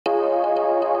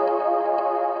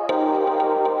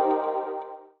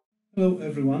Hello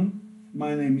everyone,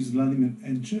 my name is Vladimir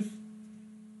Enchev,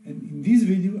 and in this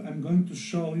video I'm going to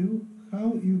show you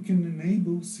how you can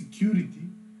enable security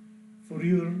for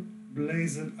your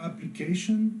Blazor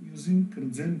application using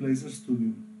Radzen Blazor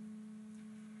Studio.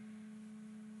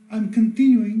 I'm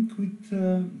continuing with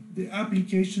the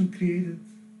application created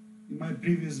in my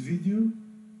previous video,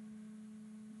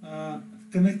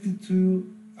 connected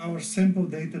to our sample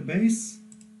database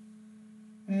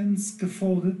and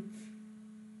scaffolded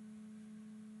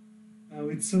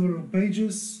with several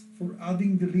pages for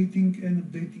adding, deleting and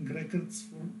updating records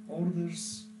for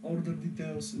orders, order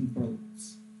details and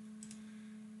products.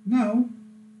 Now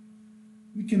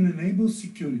we can enable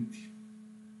security.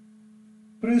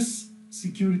 Press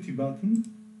security button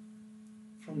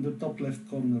from the top left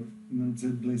corner in the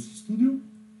Blazor Studio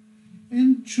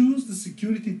and choose the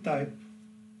security type.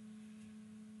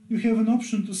 You have an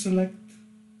option to select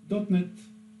 .NET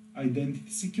Identity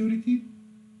Security,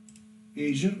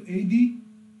 Azure AD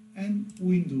and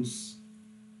Windows.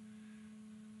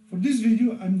 For this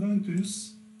video I'm going to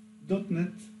use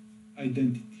 .NET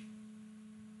Identity.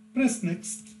 Press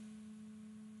Next.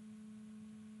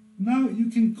 Now you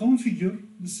can configure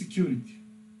the security.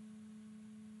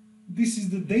 This is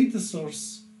the data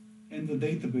source and the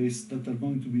database that are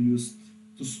going to be used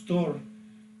to store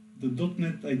the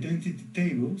 .NET Identity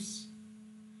tables.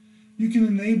 You can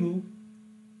enable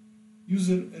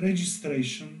user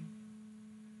registration.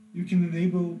 You can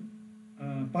enable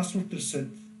password reset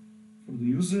for the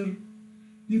user.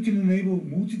 You can enable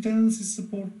multi-tenancy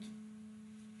support.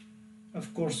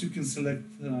 Of course, you can select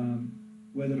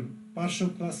whether partial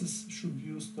classes should be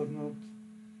used or not.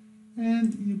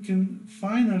 And you can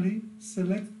finally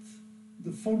select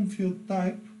the form field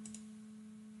type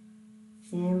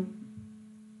for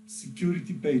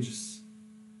security pages.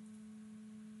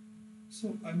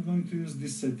 So I'm going to use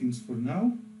these settings for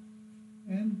now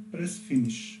and press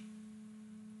Finish.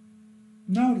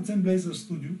 Now Radzen Blazor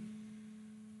Studio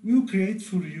will create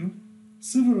for you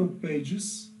several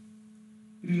pages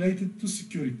related to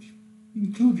security,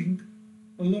 including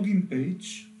a login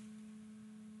page,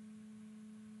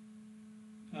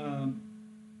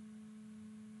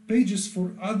 pages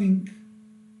for adding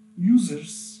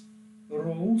users,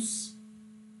 roles,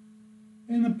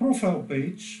 and a profile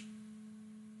page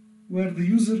where the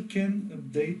user can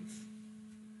update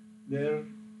their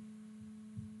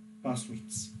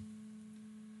passwords.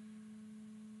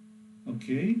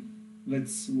 Okay,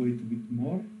 let's wait a bit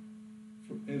more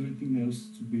for everything else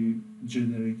to be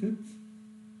generated.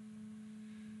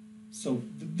 So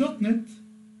the .NET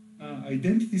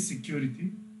Identity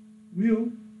Security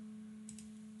will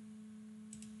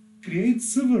create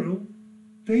several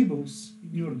tables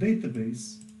in your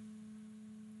database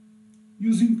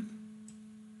using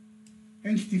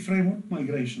Entity Framework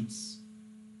migrations.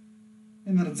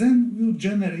 And Radzen will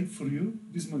generate for you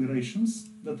these migrations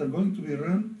that are going to be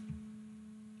run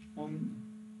on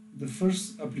the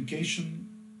first application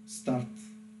start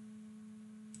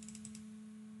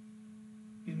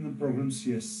in the program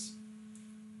CS.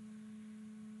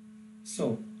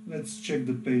 So let's check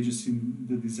the pages in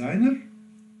the designer.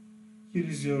 Here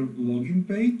is your login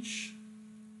page.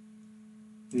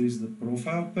 There is the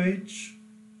profile page.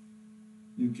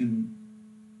 You can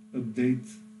update,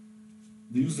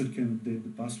 the user can update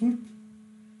the password.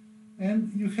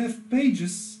 And you have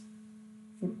pages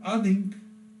for adding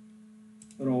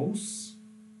roles,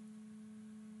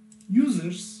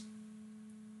 users,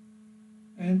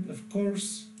 and of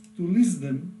course to list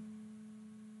them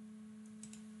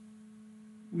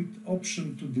with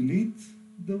option to delete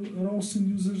the roles and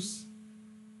users.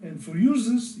 And for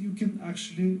users you can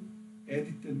actually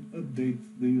edit and update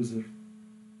the user.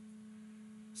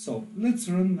 So let's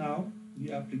run now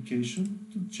the application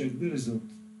to check the result.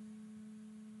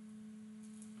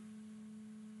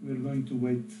 We're going to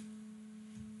wait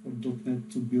for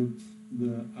 .NET to build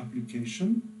the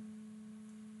application.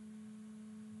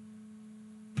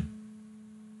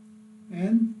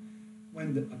 And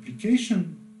when the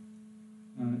application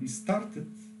is started,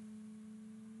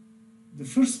 the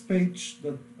first page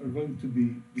that are going to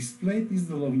be displayed is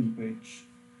the login page.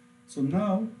 So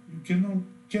now you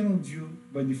cannot view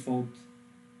by default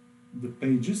the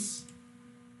pages,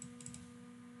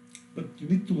 but you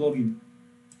need to log in.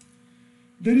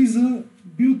 There is a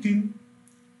built-in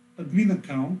admin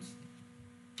account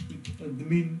with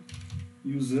admin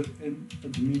user and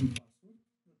admin password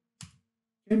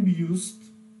that can be used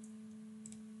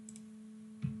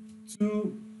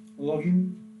to log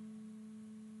in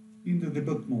the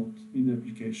debug mode in the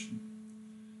application.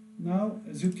 Now,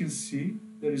 as you can see,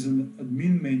 there is an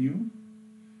admin menu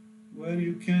where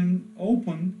you can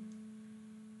open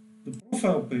the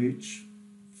profile page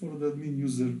for the admin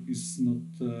user is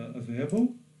not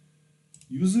available.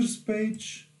 Users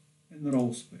page and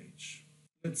rows page.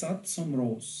 Let's add some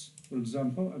rows. For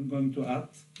example, I'm going to add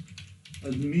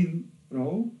admin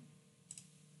row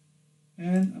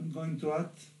and I'm going to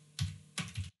add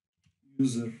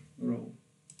user row.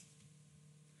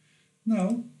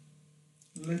 Now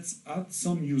let's add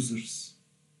some users.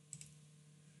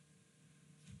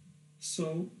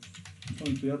 So I'm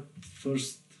going to add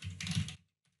first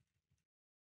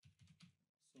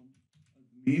some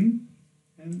admin,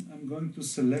 and I'm going to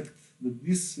select that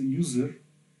this user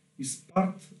is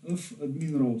part of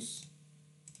admin row.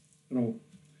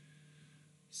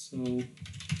 So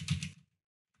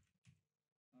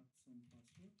add some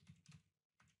password,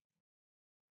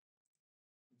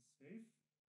 save,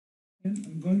 and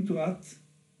I'm going to add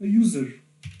a user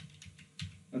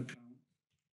account.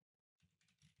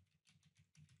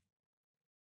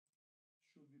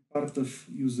 Should be part of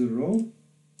user row,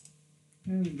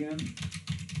 and again choose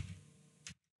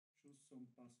some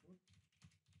password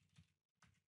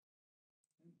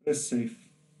and press save.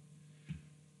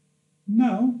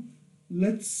 Now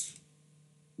let's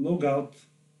log out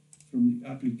from the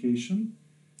application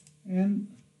and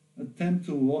attempt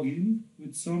to log in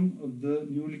with some of the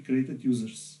newly created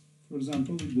users. For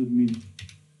example, with admin.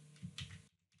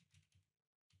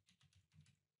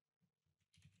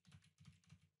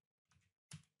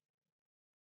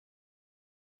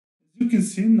 As you can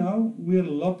see, now we are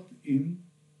logged in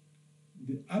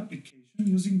the application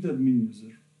using the admin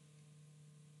user.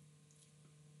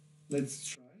 Let's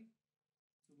try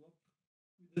to log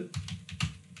with the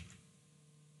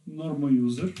normal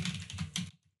user.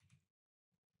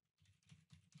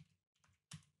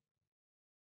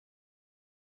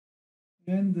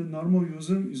 And the normal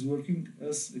user is working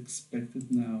as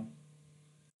expected now.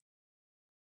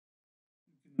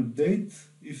 You can update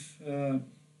if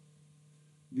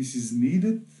this is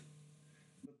needed.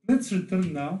 But let's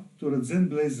return now to Radzen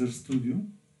Blazor Studio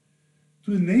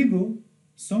to enable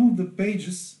some of the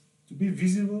pages to be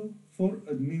visible for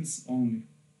admins only.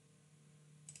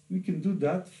 We can do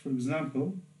that, for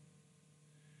example,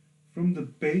 from the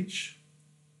page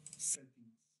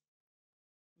settings.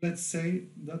 Let's say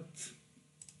that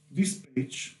this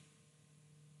page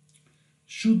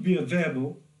should be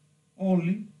available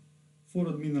only for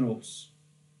admin rows.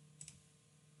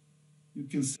 You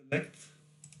can select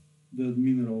the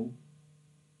admin row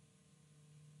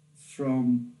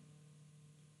from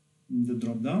the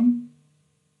drop-down,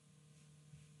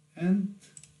 and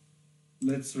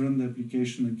let's run the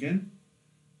application again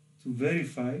to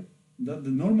verify that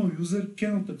the normal user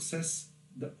cannot access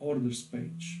the orders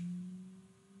page.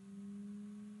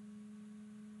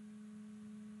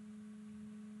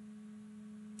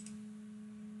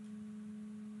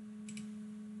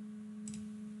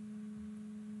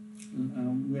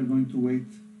 We are going to wait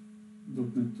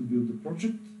 .NET to build the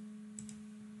project,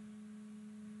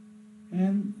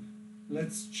 and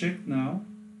let's check now.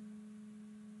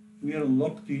 We are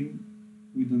logged in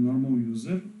with the normal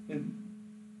user, and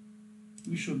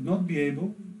we should not be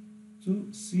able to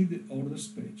see the orders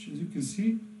page. As you can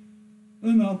see,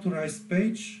 unauthorized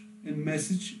page and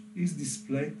message is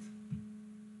displayed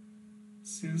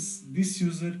since this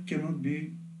user cannot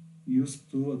be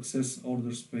used to access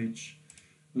orders page.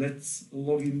 Let's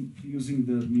log in using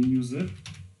the admin user.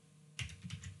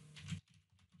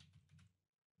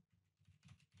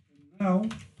 And now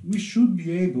we should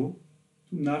be able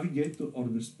to navigate to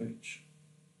orders page.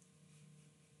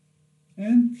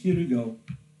 And here we go.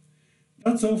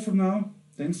 That's all for now.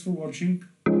 Thanks for watching.